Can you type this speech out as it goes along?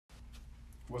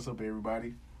What's up,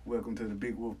 everybody? Welcome to the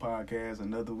Big Wolf Podcast.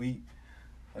 Another week,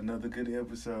 another good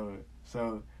episode.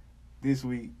 So, this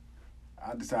week,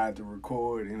 I decided to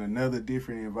record in another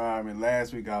different environment.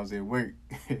 Last week, I was at work.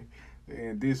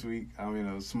 And this week, I'm in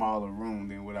a smaller room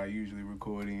than what I usually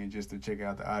record in just to check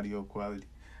out the audio quality.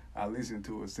 I listened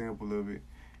to a sample of it,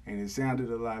 and it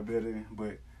sounded a lot better,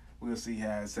 but we'll see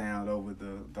how it sounds over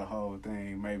the whole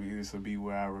thing. Maybe this will be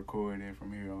where I record it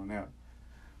from here on out.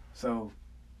 So,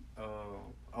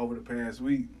 over the past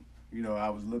week, I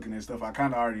was looking at stuff. I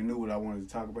kind of already knew what I wanted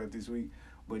to talk about this week,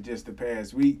 but just the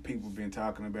past week, people have been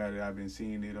talking about it. I've been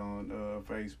seeing it on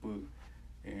Facebook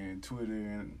and Twitter,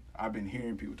 and I've been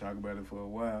hearing people talk about it for a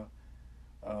while.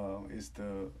 It's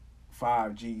the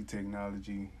 5G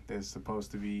technology that's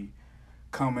supposed to be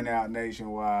coming out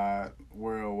nationwide,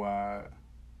 worldwide,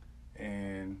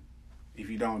 and if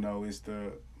you don't know, it's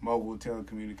the mobile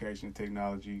telecommunications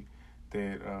technology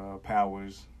that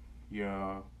powers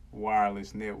your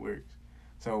wireless networks.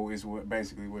 So it's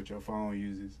basically what your phone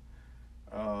uses.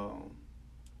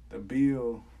 The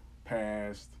bill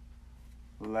passed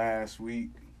last week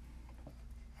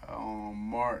on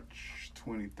March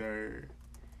 23rd.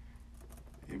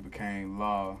 It became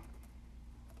law.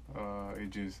 It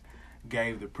just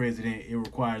gave the president. It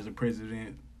requires the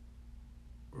president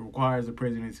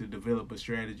to develop a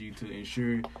strategy to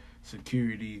ensure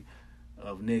security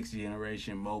of next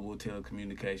generation mobile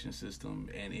telecommunication system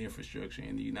and infrastructure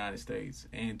in the United States,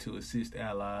 and to assist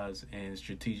allies and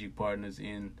strategic partners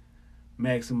in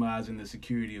maximizing the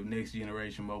security of next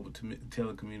generation mobile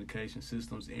telecommunication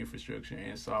systems, infrastructure,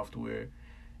 and software,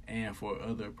 and for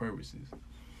other purposes.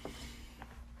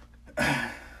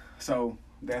 So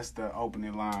that's the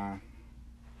opening line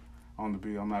on the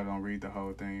bill. I'm not going to read the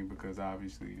whole thing because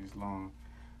obviously it's long,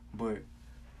 but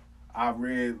I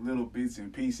read little bits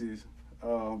and pieces.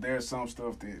 There's some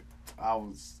stuff that I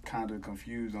was kind of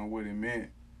confused on what it meant.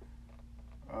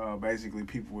 Basically,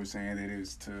 people were saying that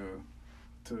it's to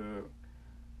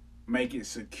make it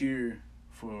secure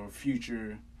for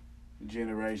future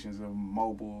generations of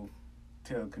mobile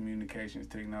telecommunications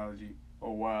technology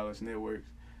or wireless networks.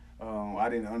 I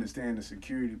didn't understand the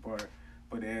security part,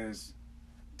 but as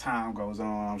time goes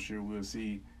on, I'm sure we'll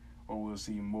see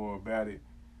more about it.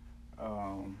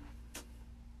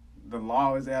 The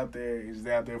law is out there. It's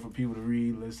out there for people to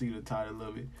read. Let's see the title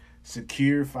of it.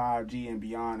 Secure 5G and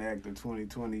Beyond Act of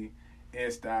 2020,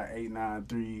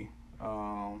 S.893,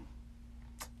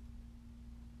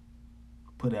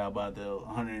 put out by the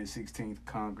 116th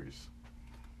Congress.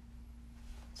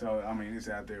 So, it's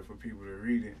out there for people to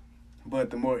read it. But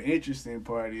the more interesting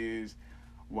part is,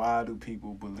 why do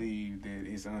people believe that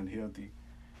it's unhealthy?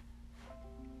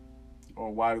 Or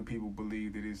why do people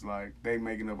believe that it's like they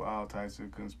making up all types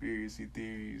of conspiracy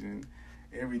theories and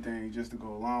everything just to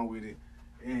go along with it?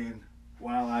 And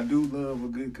while I do love a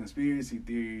good conspiracy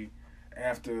theory,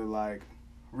 after like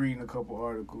reading a couple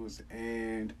articles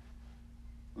and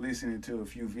listening to a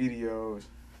few videos,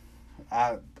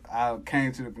 I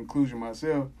came to the conclusion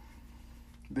myself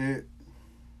that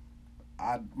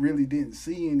I really didn't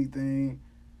see anything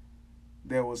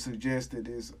that would suggest that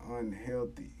it's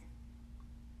unhealthy.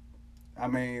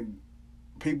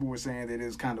 People were saying that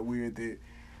it's kind of weird that,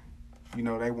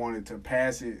 they wanted to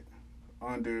pass it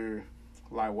under,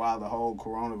 like, while the whole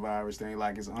coronavirus thing,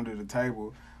 like, it's under the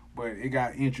table. But it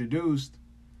got introduced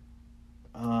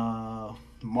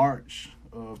March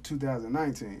of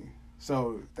 2019.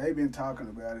 So they've been talking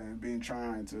about it and been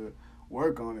trying to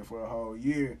work on it for a whole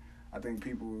year. I think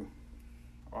people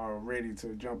are ready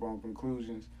to jump on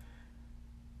conclusions.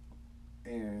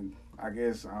 And I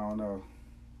guess, I don't know,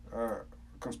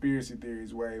 conspiracy theory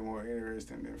is way more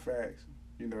interesting than facts,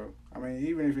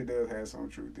 even if it does have some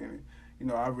truth in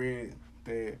it. I read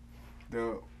that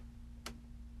the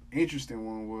interesting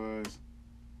one was,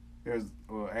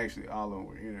 actually all of them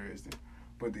were interesting,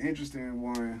 but the interesting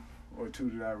one or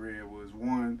two that I read was,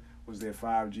 one was that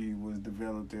 5G was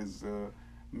developed as a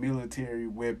military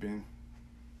weapon,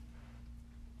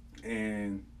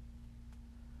 and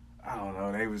I don't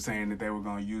know, they were saying that they were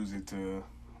going to use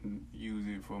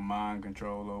it for mind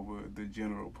control over the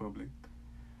general public.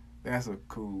 That's a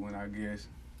cool one, I guess.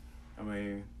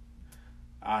 I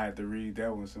had to read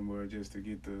that one somewhere just to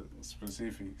get the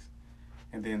specifics.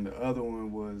 And then the other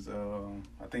one was,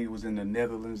 I think it was in the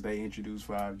Netherlands, they introduced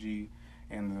 5G,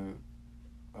 and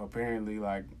apparently,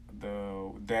 like,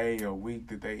 the day or week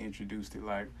that they introduced it,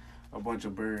 like, a bunch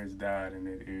of birds died in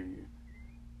that area.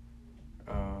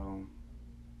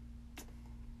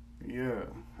 Yeah,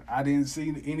 I didn't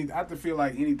see I feel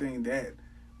like anything that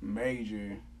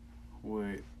major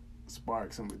would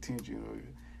spark some attention or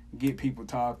get people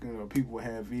talking, or people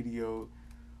have video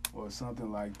or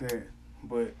something like that.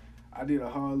 But I did a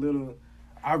whole little.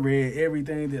 I read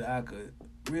everything that I could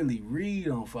really read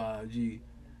on 5G,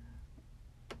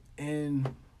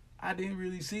 and I didn't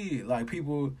really see it. Like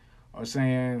people are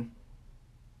saying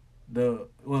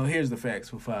here's the facts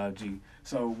for 5G.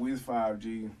 So with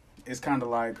 5G, it's kind of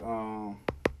like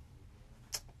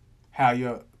how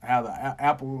the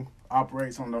Apple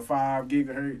operates on the 5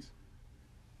 gigahertz,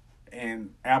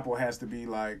 and Apple has to be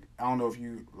like, I don't know if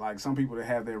you like some people that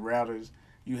have their routers.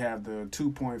 You have the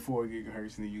 2.4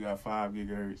 gigahertz, and then you got 5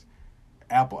 gigahertz.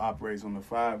 Apple operates on the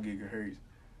 5 gigahertz,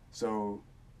 so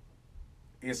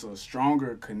it's a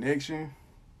stronger connection,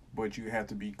 but you have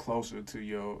to be closer to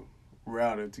your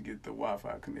router to get the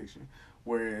Wi-Fi connection.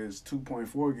 Whereas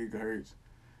 2.4 gigahertz,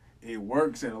 it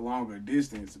works at a longer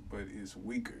distance, but it's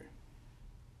weaker.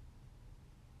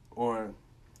 Or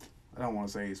I don't want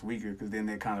to say it's weaker because then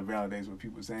that kind of validates what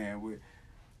people are saying.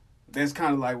 That's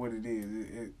kind of like what it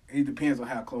is. It depends on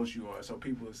how close you are. So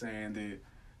people are saying that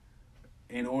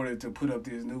in order to put up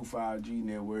this new 5G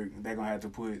network, they're going to have to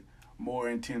put more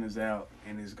antennas out,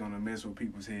 and it's going to mess with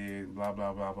people's heads, blah,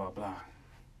 blah, blah, blah, blah.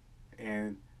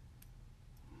 And,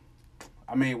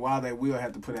 I mean, while they will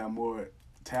have to put out more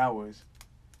towers,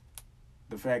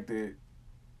 the fact that,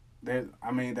 they've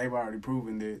already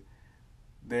proven that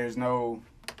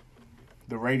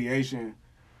the radiation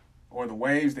or the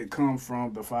waves that come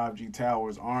from the 5G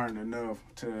towers aren't enough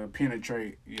to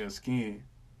penetrate your skin.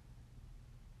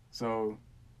 So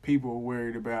people are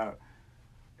worried about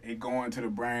it going to the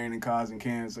brain and causing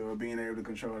cancer or being able to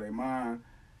control their mind.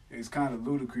 It's kind of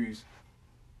ludicrous.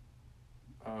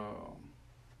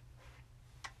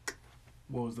 What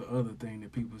was the other thing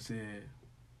that people said?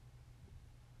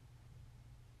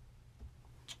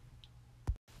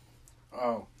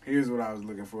 Oh, here's what I was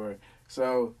looking for.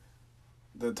 So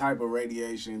the type of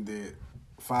radiation that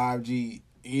 5G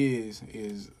is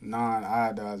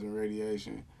non-ionizing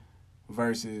radiation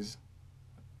versus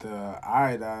the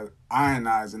ionizing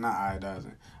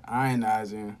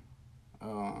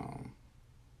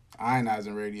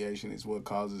radiation is what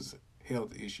causes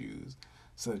health issues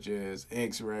such as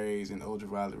X-rays and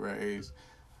ultraviolet rays,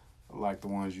 like the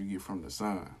ones you get from the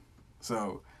sun.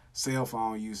 So cell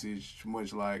phone usage,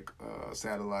 much like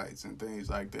satellites and things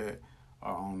like that,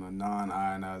 are on the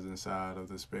non-ionizing side of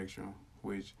the spectrum,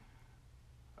 which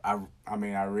I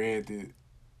read that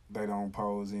they don't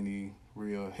pose any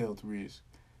real health risk.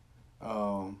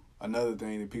 Another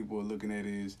thing that people are looking at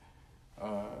is,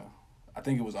 I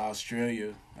think it was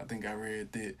Australia. I think I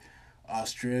read that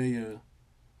Australia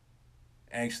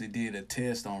actually did a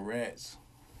test on rats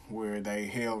where they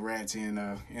held rats in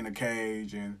a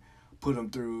cage and put them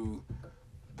through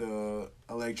the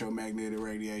electromagnetic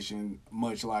radiation,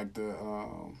 much like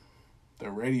the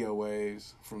radio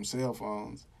waves from cell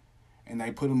phones, and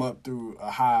they put them up through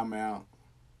a high amount,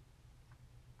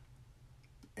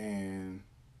 and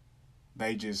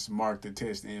they just marked the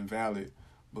test invalid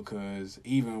because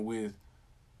even with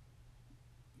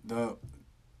the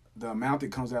amount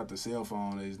that comes out the cell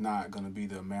phone is not going to be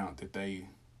the amount that they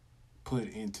put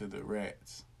into the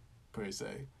rats per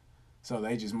se. So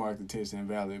they just marked the test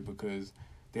invalid because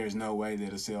there's no way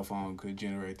that a cell phone could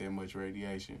generate that much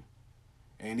radiation.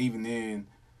 And even then,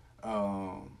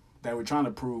 they were trying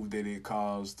to prove that it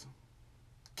caused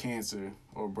cancer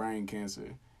or brain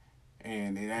cancer.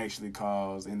 And it actually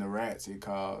caused, in the rats, it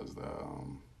caused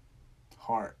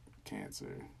heart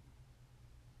cancer.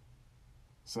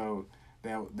 So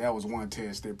that was one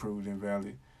test that proved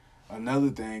invalid. Another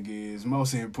thing is,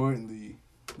 most importantly,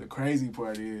 the crazy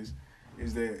part is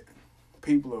that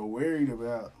people are worried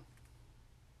about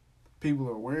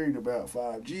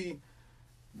 5G,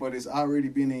 but it's already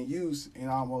been in use in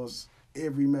almost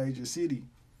every major city.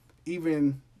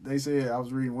 Even, they said, I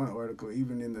was reading one article,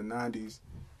 even in the 90s,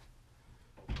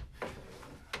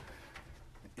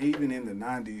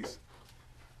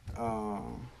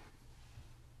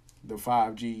 the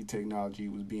 5G technology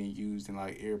was being used in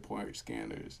like airport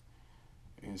scanners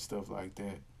and stuff like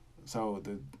that. So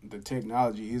the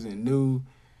technology isn't new.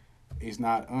 It's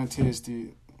not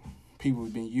untested. People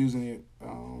have been using it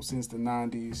since the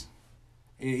 90s.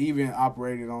 It even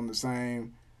operated on the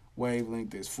same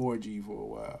wavelength as 4G for a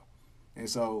while. And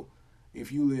so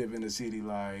if you live in a city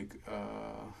like,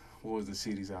 what was the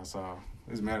cities I saw?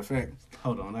 As a matter of fact,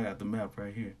 hold on, I got the map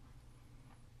right here.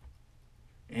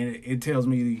 And it tells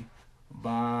me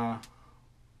by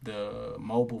the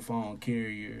mobile phone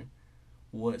carrier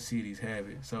what cities have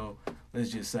it. So let's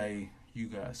just say you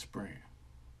got Sprint.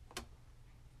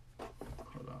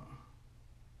 Hold on.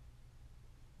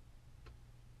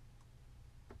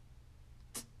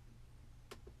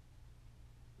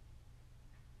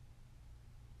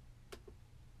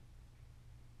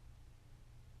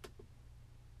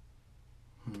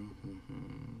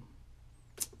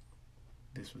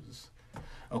 this was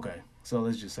okay. So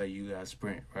let's just say you got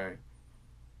Sprint, right?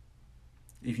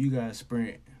 If you got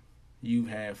Sprint, you've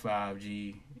had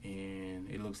 5G in,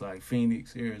 it looks like,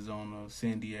 Phoenix, Arizona,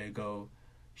 San Diego,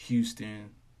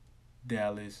 Houston,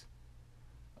 Dallas,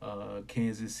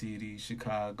 Kansas City,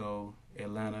 Chicago,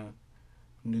 Atlanta,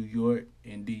 New York,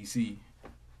 and DC.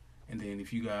 And then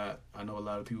if you got, I know a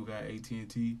lot of people got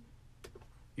AT&T.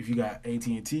 If you got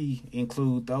AT&T,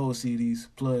 include those cities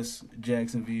plus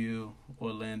Jacksonville,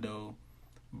 Orlando,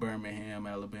 Birmingham,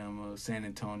 Alabama, San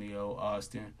Antonio,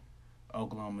 Austin,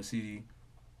 Oklahoma City,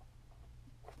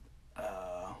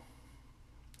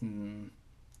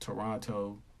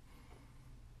 Toronto.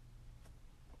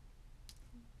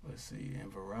 Let's see,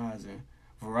 and Verizon.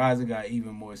 Verizon got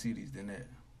even more cities than that.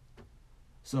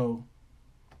 So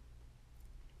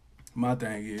My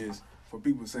thing is, for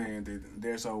people saying that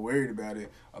they're so worried about it,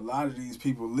 a lot of these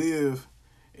people live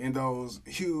in those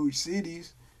huge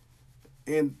cities.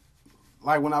 And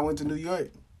like when I went to New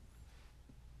York,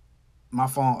 my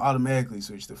phone automatically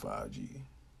switched to 5G.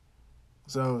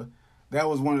 So that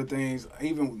was one of the things.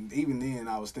 Even then,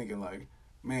 I was thinking like,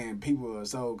 man, people are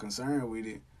so concerned with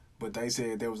it, but they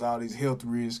said there was all these health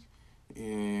risks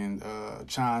in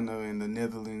China and the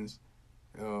Netherlands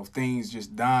of things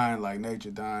just dying, like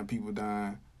nature dying, people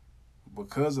dying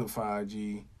because of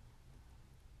 5G.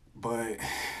 But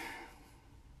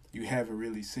you haven't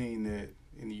really seen that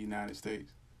in the United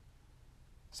States.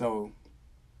 So,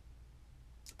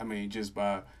 I mean, just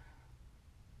by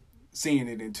seeing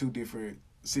it in two different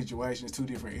situations, two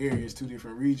different areas, two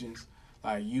different regions,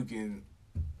 like you can,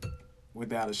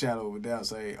 without a shadow of a doubt,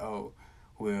 say, oh,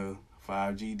 well,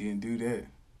 5G didn't do that.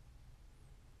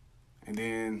 And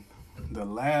then the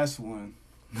last one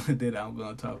that I'm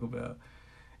going to talk about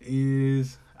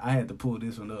is, I had to pull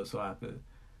this one up so I could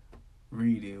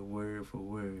read it word for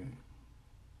word.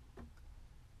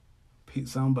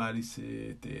 Somebody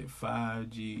said that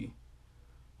 5G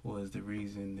was the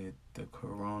reason that the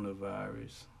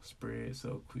coronavirus spread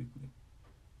so quickly.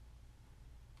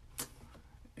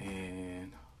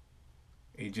 And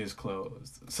it just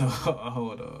closed. So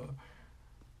hold on.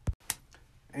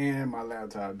 And my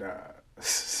laptop died.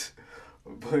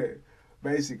 But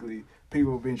basically,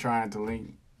 people have been trying to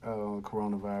link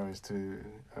coronavirus to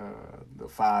the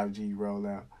 5G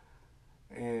rollout.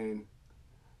 And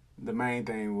the main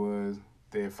thing was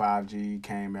that 5G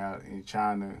came out in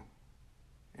China,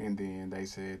 and then they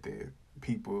said that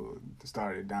people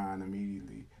started dying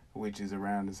immediately, which is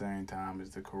around the same time as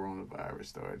the coronavirus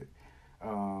started.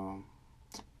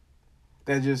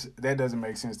 That doesn't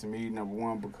make sense to me, number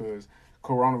one, because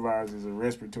coronavirus is a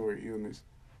respiratory illness,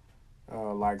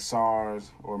 like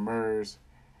SARS or MERS,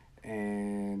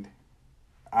 and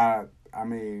I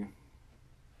mean,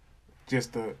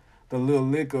 just the little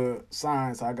lick of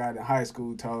science I got in high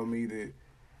school told me that,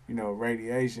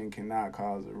 radiation cannot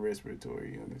cause a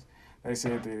respiratory illness. They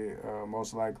said that it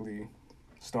most likely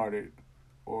started,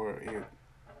 or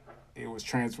it was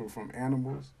transferred from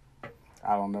animals.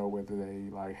 I don't know whether they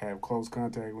have close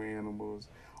contact with animals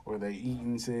or they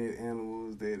eating said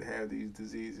animals that have these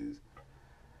diseases.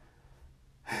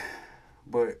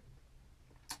 But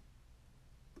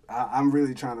I'm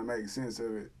really trying to make sense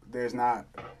of it. There's not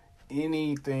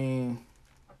anything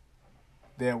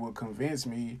that would convince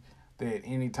me that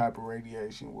any type of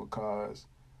radiation would cause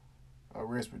a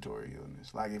respiratory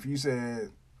illness. Like if you said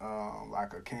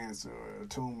like a cancer or a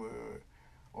tumor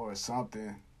or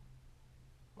something,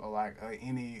 or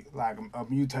a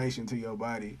mutation to your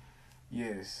body,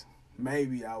 yes,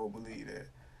 maybe I would believe that.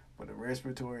 But a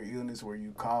respiratory illness where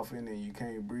you coughing and you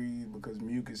can't breathe because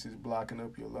mucus is blocking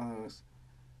up your lungs,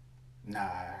 nah,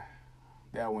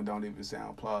 that one don't even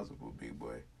sound plausible, big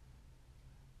boy.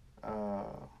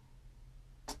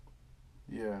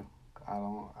 Yeah,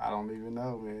 I don't even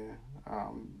know, man.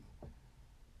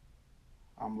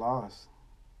 I'm lost.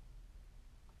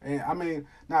 And I mean,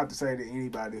 not to say that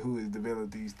anybody who has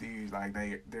developed these theories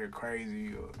they're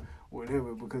crazy or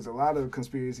whatever, because a lot of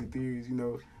conspiracy theories,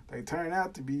 they turn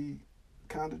out to be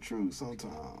kind of true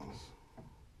sometimes.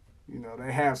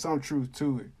 They have some truth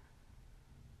to it.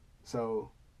 So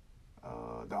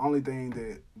the only thing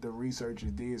that the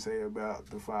researchers did say about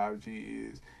the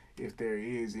 5G is if there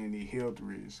is any health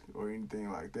risk or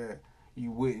anything like that,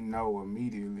 you wouldn't know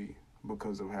immediately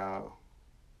because of how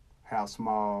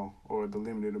small or the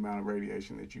limited amount of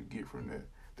radiation that you get from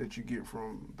that you get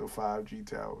from the 5G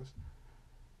towers.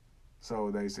 So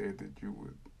they said that you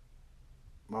would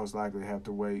most likely have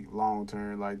to wait long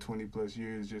term, like 20 plus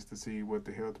years, just to see what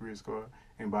the health risks are.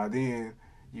 And by then,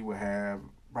 you would have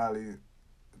probably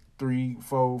 3,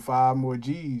 4, 5 more Gs.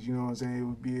 You know what I'm saying? It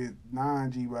would be at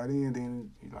 9G by then.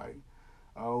 Then you're like,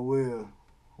 oh well,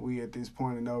 we at this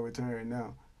point of no return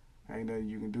now. Ain't nothing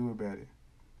you can do about it.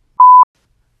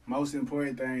 Most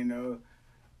important thing though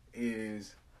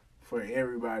is for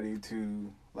everybody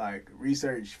to like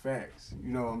research facts.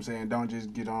 You know what I'm saying? Don't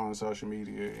just get on social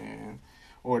media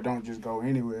or don't just go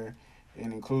anywhere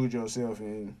and include yourself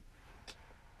in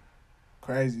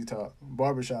crazy talk,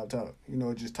 barbershop talk. You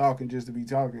know, just talking just to be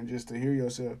talking, just to hear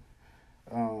yourself,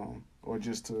 or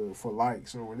just for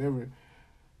likes or whatever.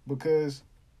 Because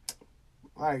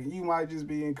like you might just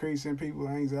be increasing people's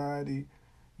anxiety.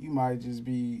 You might just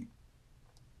be,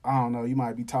 I don't know, you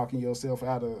might be talking yourself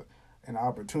out of an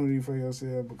opportunity for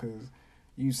yourself because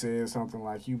you said something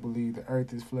like you believe the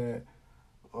earth is flat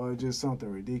or just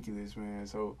something ridiculous, man.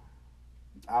 So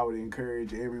I would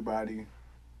encourage everybody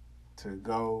to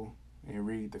go and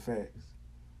read the facts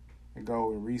and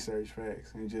go and research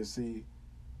facts and just see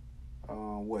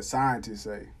what scientists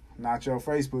say. Not your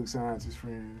Facebook scientist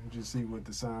friend, just see what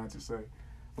the scientists say.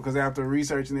 Because after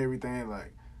researching everything,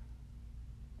 like,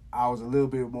 I was a little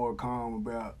bit more calm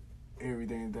about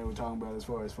everything that they were talking about as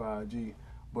far as 5G.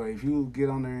 But if you get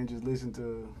on there and just listen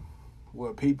to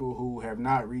what people who have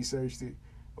not researched it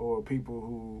or people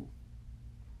who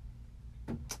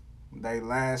they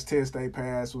last test they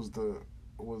passed was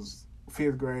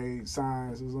 5th grade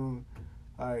science or something,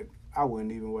 like, I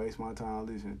wouldn't even waste my time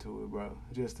listening to it, bro,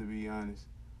 just to be honest.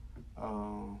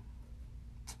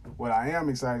 What I am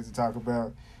excited to talk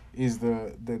about is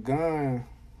the gun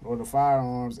or the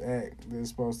firearms act they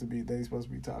supposed to be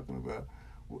talking about.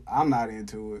 I'm not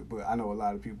into it, but I know a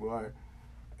lot of people are.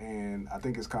 And I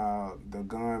think it's called the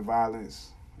Gun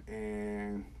Violence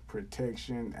and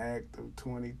Protection Act of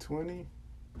 2020.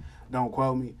 Don't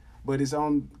quote me, but it's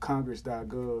on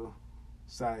congress.gov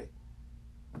site.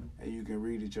 And you can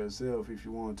read it yourself if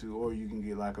you want to, or you can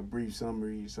get like a brief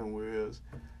summary somewhere else.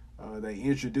 They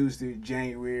introduced it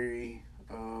January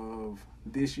of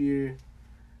this year,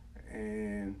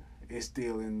 and it's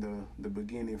still in the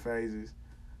beginning phases.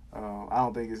 I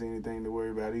don't think it's anything to worry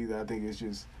about either. I think it's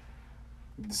just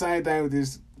the same thing with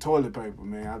this toilet paper,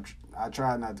 man. I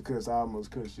tried not to cuss. I almost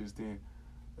cussed just then.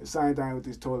 The same thing with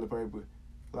this toilet paper.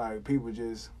 Like, people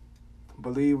just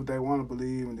believe what they want to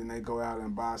believe, and then they go out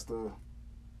and buy stuff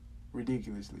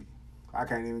ridiculously. I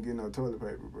can't even get no toilet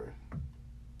paper, bro.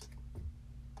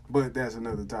 But that's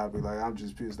another topic. Like, I'm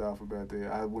just pissed off about that.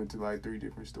 I went to like 3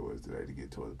 different stores today to get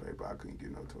toilet paper. I couldn't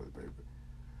get no toilet paper.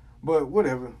 But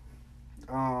whatever.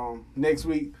 Next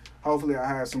week, hopefully I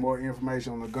have some more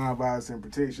information on the Gun Violence and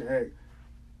Protection Act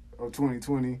of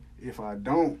 2020. If I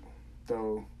don't,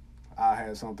 though, I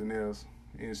have something else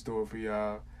in store for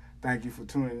y'all. Thank you for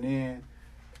tuning in.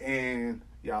 And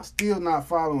y'all still not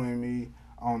following me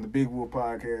on the Big Wolf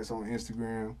Podcast on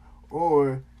Instagram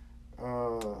or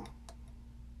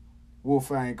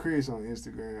Wolfang Chris on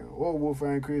Instagram or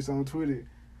Wolfang Chris on Twitter.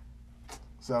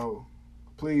 So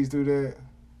please do that,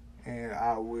 and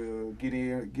I will get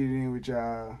in with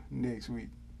y'all next week.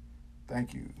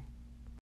 Thank you.